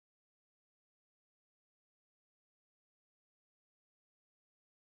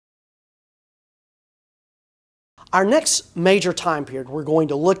Our next major time period we're going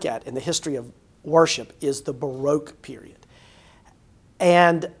to look at in the history of worship is the Baroque period.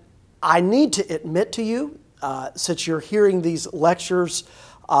 And I need to admit to you, since you're hearing these lectures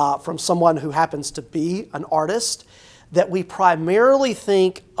from someone who happens to be an artist, that we primarily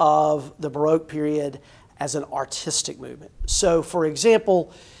think of the Baroque period as an artistic movement. So, for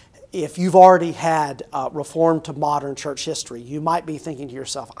example, if you've already had Reformed to modern church history, you might be thinking to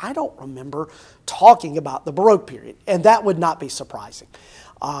yourself, I don't remember talking about the Baroque period. And that would not be surprising.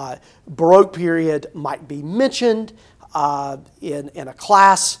 Baroque period might be mentioned in a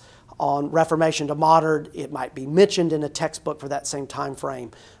class on Reformation to modern. It might be mentioned in a textbook for that same time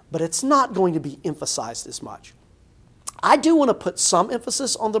frame. But it's not going to be emphasized as much. I do want to put some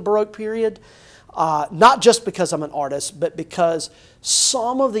emphasis on the Baroque period, not just because I'm an artist, but because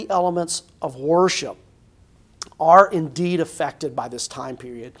some of the elements of worship are indeed affected by this time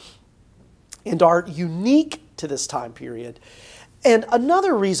period and are unique to this time period. And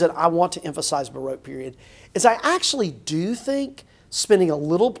another reason I want to emphasize Baroque period is I actually do think spending a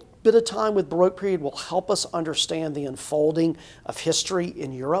little bit of time with Baroque period will help us understand the unfolding of history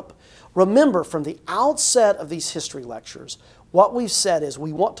in Europe. Remember, from the outset of these history lectures, what we've said is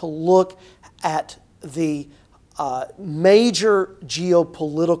we want to look at the major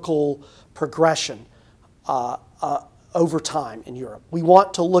geopolitical progression over time in Europe. We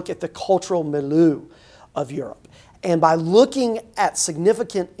want to look at the cultural milieu of Europe. And by looking at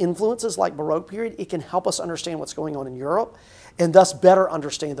significant influences like Baroque period, it can help us understand what's going on in Europe and thus better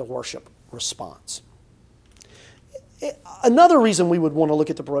understand the worship response. Another reason we would want to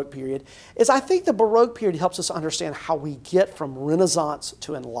look at the Baroque period is I think the Baroque period helps us understand how we get from Renaissance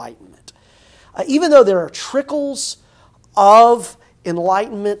to Enlightenment. Even though there are trickles of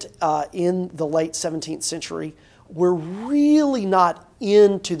Enlightenment in the late 17th century, we're really not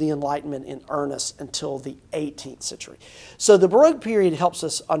into the Enlightenment in earnest until the 18th century. So the Baroque period helps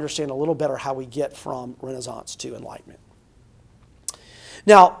us understand a little better how we get from Renaissance to Enlightenment.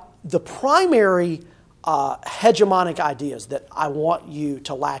 Now, the primary hegemonic ideas that I want you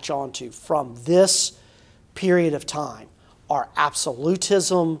to latch onto from this period of time are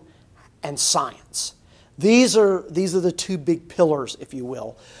absolutism and science. These are the two big pillars, if you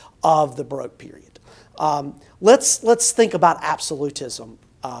will, of the Baroque period. Let's think about absolutism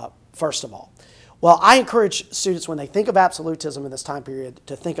first of all. Well, I encourage students when they think of absolutism in this time period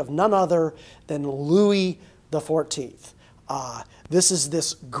to think of none other than Louis XIV. This is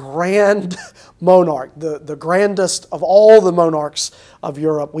this grand monarch, the grandest of all the monarchs of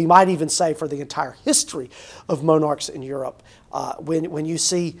Europe. We might even say for the entire history of monarchs in Europe. When you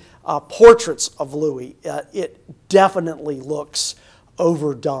see portraits of Louis, it definitely looks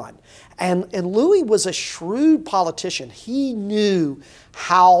overdone. And Louis was a shrewd politician. He knew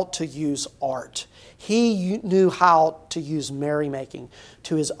how to use art. He knew how to use merrymaking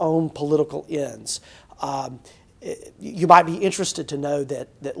to his own political ends. You might be interested to know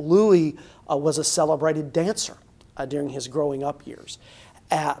that Louis was a celebrated dancer during his growing up years.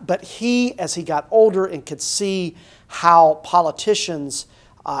 But he, as he got older and could see how politicians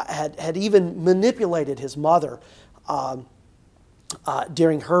had even manipulated his mother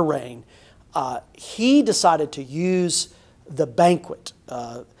during her reign, he decided to use the banquet,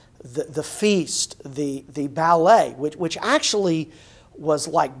 the feast, the ballet, which actually was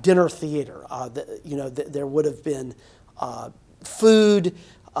like dinner theater. There would have been food,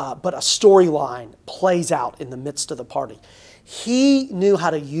 but a storyline plays out in the midst of the party. He knew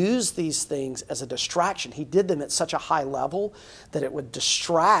how to use these things as a distraction. He did them at such a high level that it would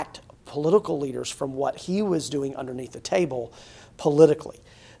distract political leaders from what he was doing underneath the table politically.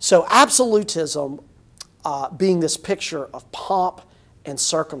 So absolutism being this picture of pomp and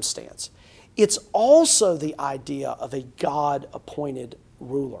circumstance. It's also the idea of a God-appointed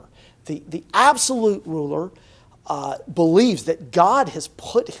ruler. The absolute ruler believes that God has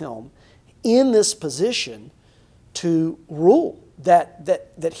put him in this position to rule,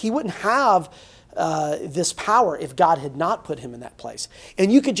 that he wouldn't have this power if God had not put him in that place.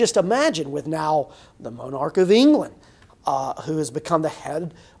 And you could just imagine with now the monarch of England, who has become the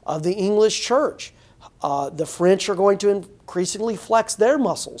head of the English church. The French are going to increasingly flex their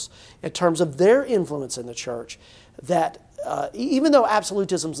muscles in terms of their influence in the church. That even though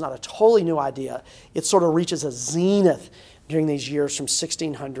absolutism is not a totally new idea, it sort of reaches a zenith during these years from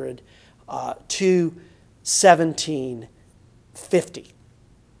 1600 to 1750.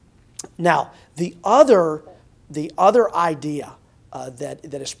 Now, the other idea that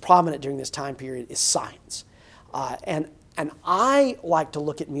is prominent during this time period is science. And I like to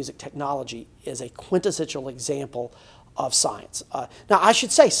look at music technology as a quintessential example of science. Now, I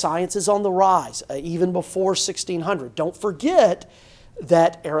should say science is on the rise, even before 1600. Don't forget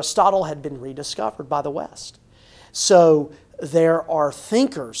that Aristotle had been rediscovered by the West. So there are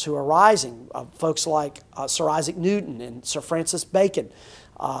thinkers who are rising, folks like Sir Isaac Newton and Sir Francis Bacon,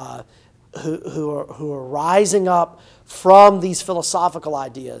 who are rising up from these philosophical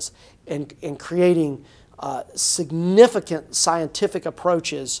ideas and creating significant scientific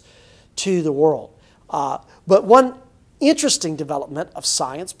approaches to the world. But one interesting development of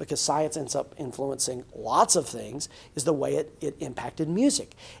science, because science ends up influencing lots of things, is the way it impacted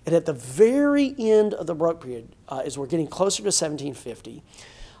music. And at the very end of the Baroque period, as we're getting closer to 1750,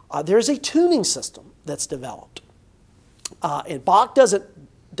 there's a tuning system that's developed. And Bach doesn't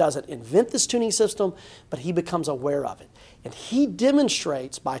invent this tuning system, but he becomes aware of it. And he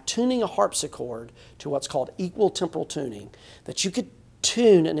demonstrates by tuning a harpsichord to what's called equal temporal tuning that you could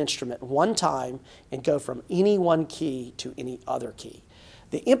tune an instrument one time and go from any one key to any other key.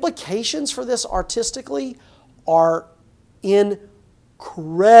 The implications for this artistically are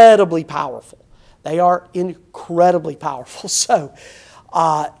incredibly powerful. They are incredibly powerful. So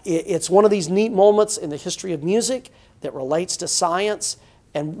it's one of these neat moments in the history of music that relates to science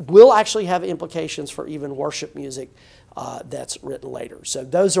and will actually have implications for even worship music that's written later. So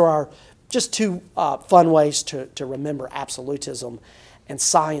those are our just two fun ways to remember absolutism and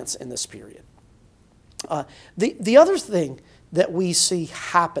science in this period. The other thing that we see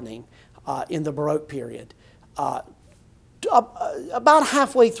happening in the Baroque period, about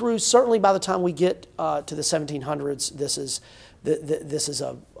halfway through, certainly by the time we get to the 1700s, this is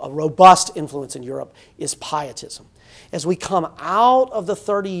a robust influence in Europe, is Pietism. As we come out of the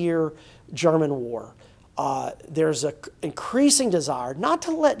 30-year German War, there's an increasing desire not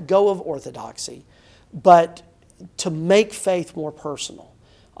to let go of orthodoxy, but to make faith more personal.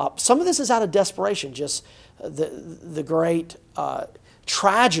 Some of this is out of desperation, just the great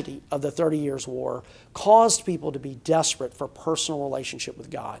tragedy of the 30 Years' War caused people to be desperate for personal relationship with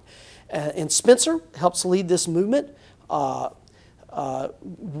God. And Spencer helps lead this movement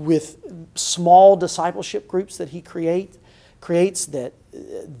with small discipleship groups that he creates that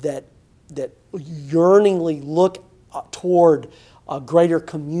yearningly look toward a greater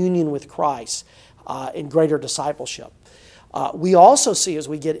communion with Christ and greater discipleship. We also see, as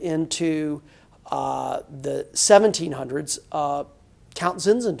we get into the 1700s, Count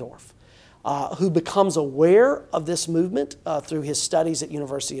Zinzendorf, who becomes aware of this movement through his studies at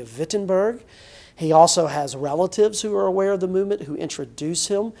University of Wittenberg. He also has relatives who are aware of the movement who introduce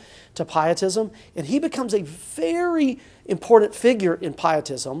him to Pietism, and he becomes a very important figure in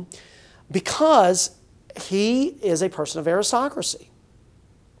Pietism because he is a person of aristocracy.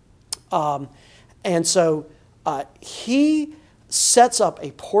 And so he sets up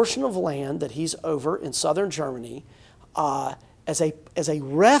a portion of land that he's over in southern Germany as a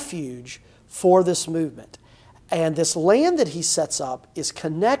refuge for this movement. And this land that he sets up is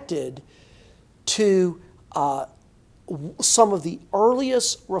connected to some of the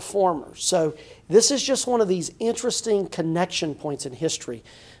earliest reformers. So this is just one of these interesting connection points in history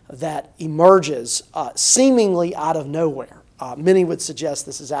that emerges seemingly out of nowhere. Many would suggest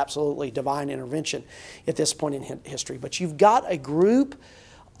this is absolutely divine intervention at this point in history. But you've got a group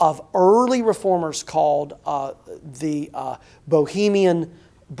of early reformers called the Bohemian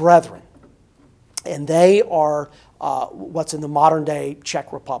Brethren. And they are what's in the modern-day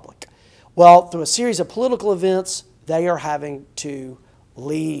Czech Republic. Well, through a series of political events, they are having to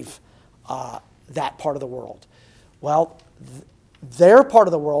leave that part of the world. Well, their part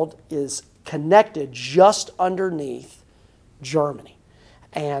of the world is connected just underneath Germany.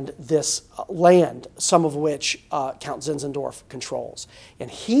 And this land, some of which Count Zinzendorf controls. And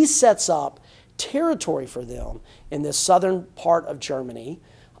he sets up territory for them in this southern part of Germany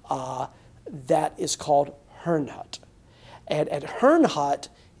that is called Herrnhut. And at Herrnhut,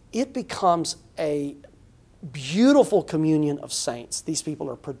 it becomes a beautiful communion of saints. These people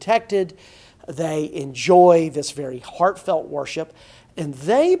are protected. They enjoy this very heartfelt worship. And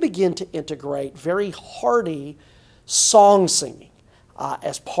they begin to integrate very hearty song singing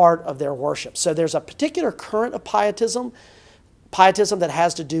as part of their worship. So there's a particular current of pietism that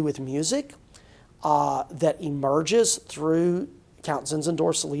has to do with music that emerges through Count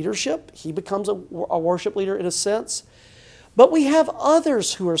Zinzendorf's leadership. He becomes a worship leader in a sense. But we have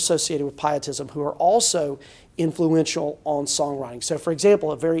others who are associated with pietism who are also influential on songwriting. So for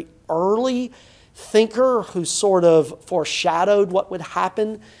example, a very early thinker who sort of foreshadowed what would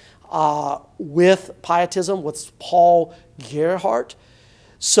happen with pietism was Paul Gerhardt.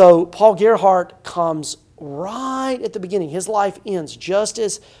 So Paul Gerhardt comes right at the beginning. His life ends just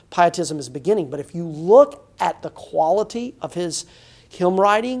as Pietism is beginning. But if you look at the quality of his hymn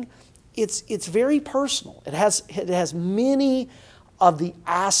writing, it's very personal. It has many of the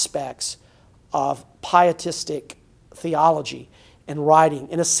aspects of pietistic theology and writing.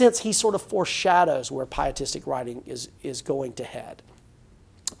 In a sense, he sort of foreshadows where pietistic writing is going to head.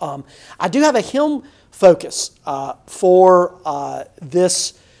 I do have a hymn focus for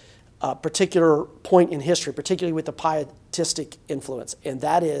this particular point in history, particularly with the pietistic influence, and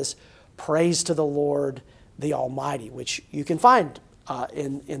that is Praise to the Lord the Almighty, which you can find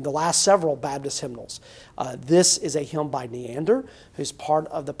in the last several Baptist hymnals. This is a hymn by Neander, who's part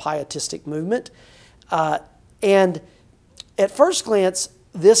of the pietistic movement. And at first glance,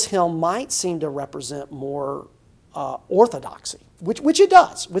 this hymn might seem to represent more orthodoxy, which it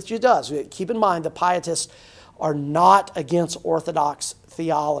does. Keep in mind, the pietists are not against orthodox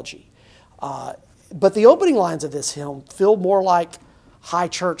theology. But the opening lines of this hymn feel more like high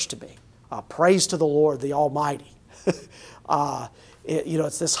church to me. Praise to the Lord, the Almighty.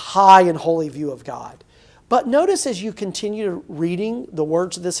 It's this high and holy view of God. But notice as you continue reading the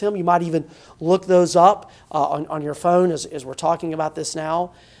words of this hymn, you might even look those up on your phone as we're talking about this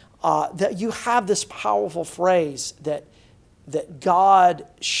now, that you have this powerful phrase that God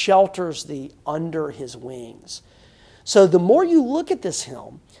shelters thee under his wings. So the more you look at this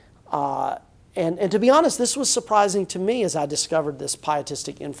hymn, and to be honest, this was surprising to me as I discovered this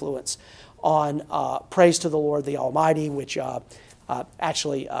pietistic influence on Praise to the Lord the Almighty, which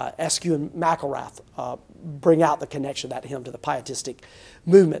actually Eskew and McElrath bring out the connection of that hymn to the pietistic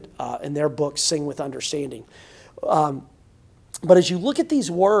movement in their book, Sing with Understanding. But as you look at these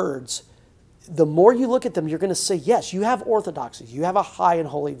words, the more you look at them, you're going to see, yes, you have orthodoxy, you have a high and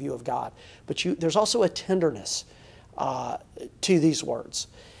holy view of God, but there's also a tenderness to these words.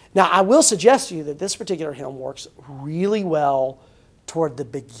 Now, I will suggest to you that this particular hymn works really well toward the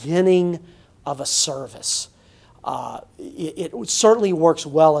beginning of a service. It certainly works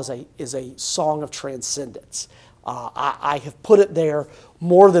well as a song of transcendence. I have put it there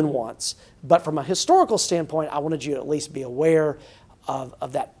more than once, but from a historical standpoint, I wanted you to at least be aware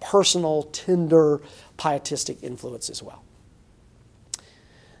of that personal, tender, pietistic influence as well.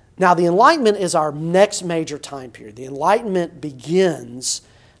 Now, the Enlightenment is our next major time period. The Enlightenment begins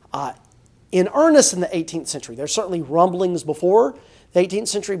in earnest in the 18th century. There's certainly rumblings before the 18th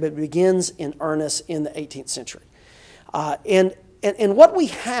century, but it begins in earnest in the 18th century. And what we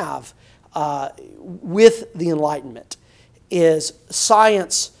have with the Enlightenment is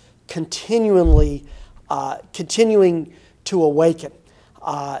science continuing to awaken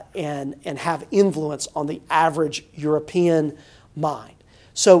and have influence on the average European mind.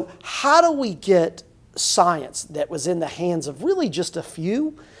 So how do we get science that was in the hands of really just a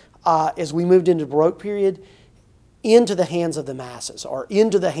few as we moved into the Baroque period into the hands of the masses, or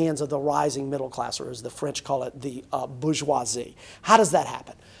into the hands of the rising middle class, or as the French call it, the bourgeoisie? How does that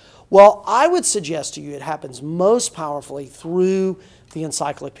happen? Well, I would suggest to you it happens most powerfully through the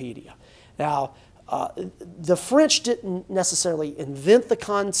encyclopedia. Now, the French didn't necessarily invent the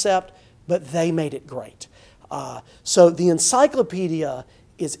concept, but they made it great. So the encyclopedia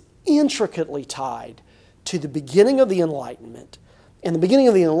is intricately tied to the beginning of the Enlightenment, and the beginning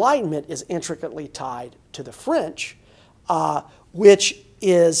of the Enlightenment is intricately tied to the French, which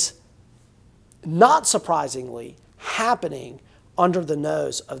is not surprisingly happening under the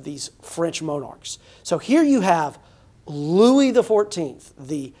nose of these French monarchs. So here you have Louis XIV,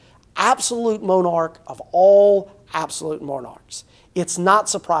 the absolute monarch of all absolute monarchs. It's not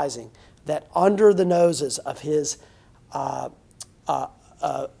surprising that under the noses of his of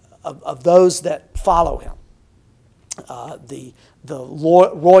those that follow him, the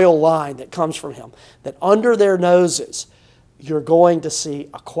royal line that comes from him, that under their noses you're going to see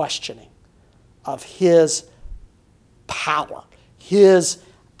a questioning of his power, his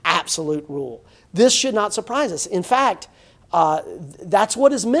absolute rule. This should not surprise us. In fact, that's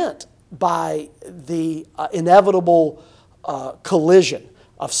what is meant by the inevitable collision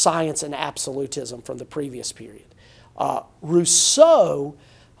of science and absolutism from the previous period. Rousseau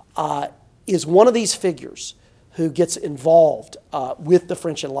is one of these figures who gets involved with the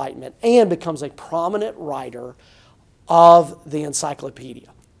French Enlightenment and becomes a prominent writer of the encyclopedia.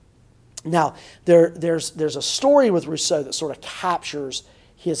 Now, there's a story with Rousseau that sort of captures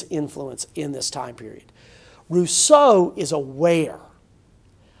his influence in this time period. Rousseau is aware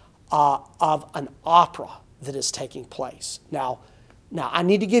of an opera that is taking place. Now, I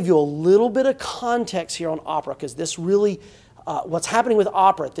need to give you a little bit of context here on opera, because this really, what's happening with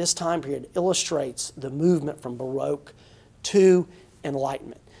opera at this time period illustrates the movement from Baroque to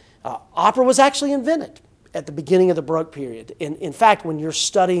Enlightenment. Opera was actually invented at the beginning of the Baroque period. In fact, when you're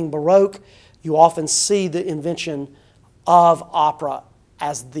studying Baroque, you often see the invention of opera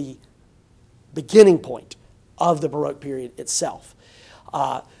as the beginning point of the Baroque period itself.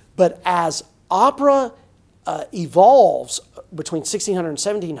 But as opera evolves between 1600 and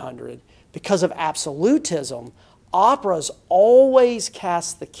 1700, because of absolutism, operas always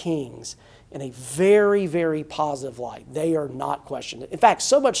cast the kings in a very, very positive light. They are not questioned. In fact,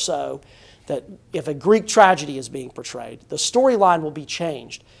 so much so that if a Greek tragedy is being portrayed, the storyline will be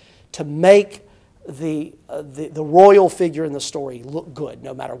changed to make the royal figure in the story look good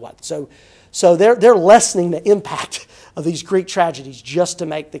no matter what. So they're lessening the impact of these Greek tragedies just to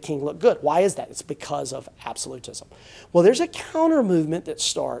make the king look good. Why is that? It's because of absolutism. Well, there's a counter movement that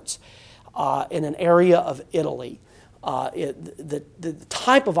starts in an area of Italy. The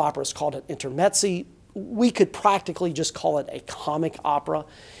type of opera is called an intermezzi. We could practically just call it a comic opera.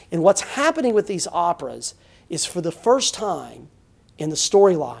 And what's happening with these operas is, for the first time in the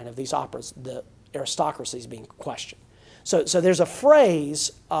storyline of these operas, the aristocracy is being questioned. So there's a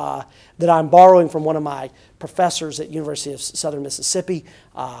phrase that I'm borrowing from one of my professors at University of Southern Mississippi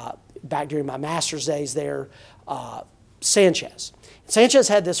back during my master's days there, Sanchez. Sanchez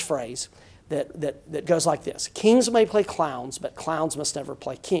had this phrase that goes like this: kings may play clowns, but clowns must never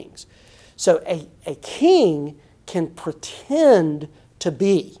play kings. So a king can pretend to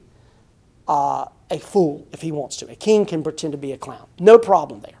be a fool if he wants to. A king can pretend to be a clown. No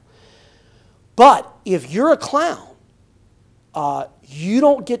problem there. But if you're a clown, you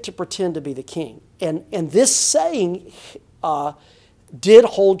don't get to pretend to be the king. And this saying did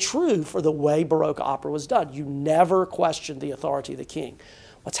hold true for the way Baroque opera was done. You never questioned the authority of the king.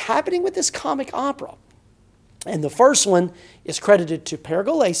 What's happening with this comic opera, and the first one is credited to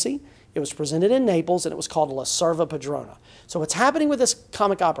Pergolesi. It was presented in Naples, and it was called La Serva Padrona. So what's happening with this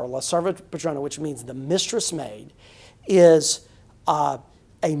comic opera, La Serva Padrona, which means the mistress maid, is a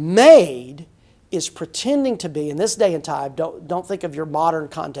maid is pretending to be, in this day and time, don't think of your modern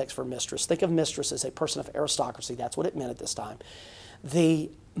context for mistress. Think of mistress as a person of aristocracy. That's what it meant at this time. The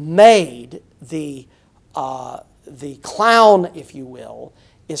maid, the clown, if you will,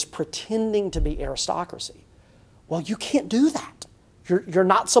 is pretending to be aristocracy. Well, you can't do that. You're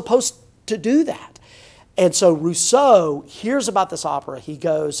not supposed to do that. And so Rousseau hears about this opera. He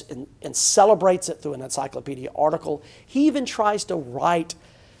goes and celebrates it through an encyclopedia article. He even tries to write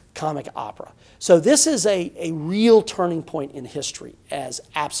comic opera. So this is a real turning point in history as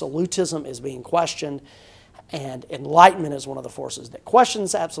absolutism is being questioned, and Enlightenment is one of the forces that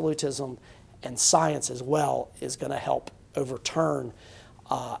questions absolutism, and science as well is going to help overturn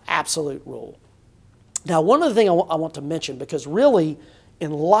absolute rule. Now, one other thing I want to mention, because really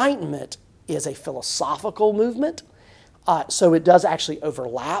Enlightenment is a philosophical movement, so it does actually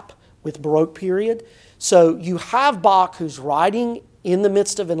overlap with Baroque period. So you have Bach, who's writing in the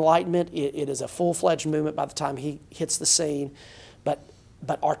midst of Enlightenment. It is a full-fledged movement by the time he hits the scene, but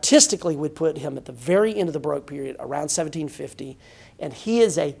artistically would put him at the very end of the Baroque period, around 1750, and he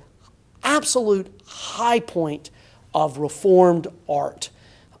is a absolute high point of Reformed art.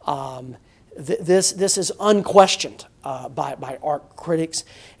 This is unquestioned by art critics,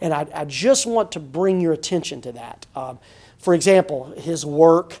 and I just want to bring your attention to that. For example, his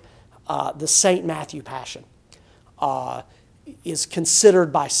work, The St. Matthew Passion, is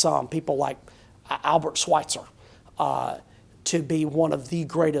considered by some, people like Albert Schweitzer, to be one of the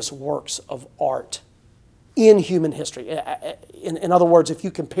greatest works of art in human history. In other words, if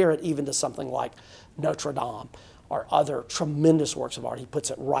you compare it even to something like Notre Dame or other tremendous works of art, he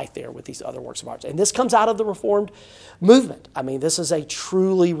puts it right there with these other works of art. And this comes out of the Reformed movement. I mean, this is a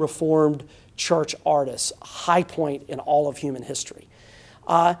truly Reformed church artist, high point in all of human history.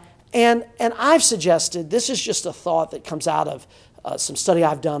 And I've suggested, this is just a thought that comes out of some study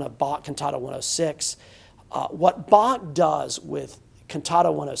I've done of Bach Cantata 106. What Bach does with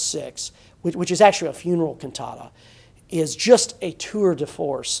Cantata 106, which is actually a funeral cantata, is just a tour de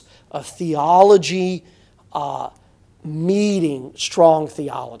force of theology meeting strong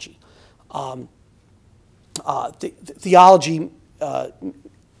theology. Theology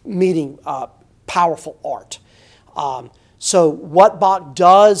meeting powerful art. So what Bach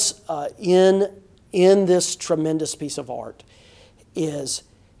does in this tremendous piece of art is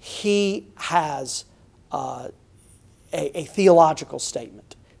he has a theological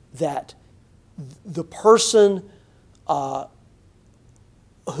statement that the person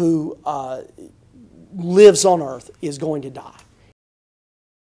who lives on earth is going to die.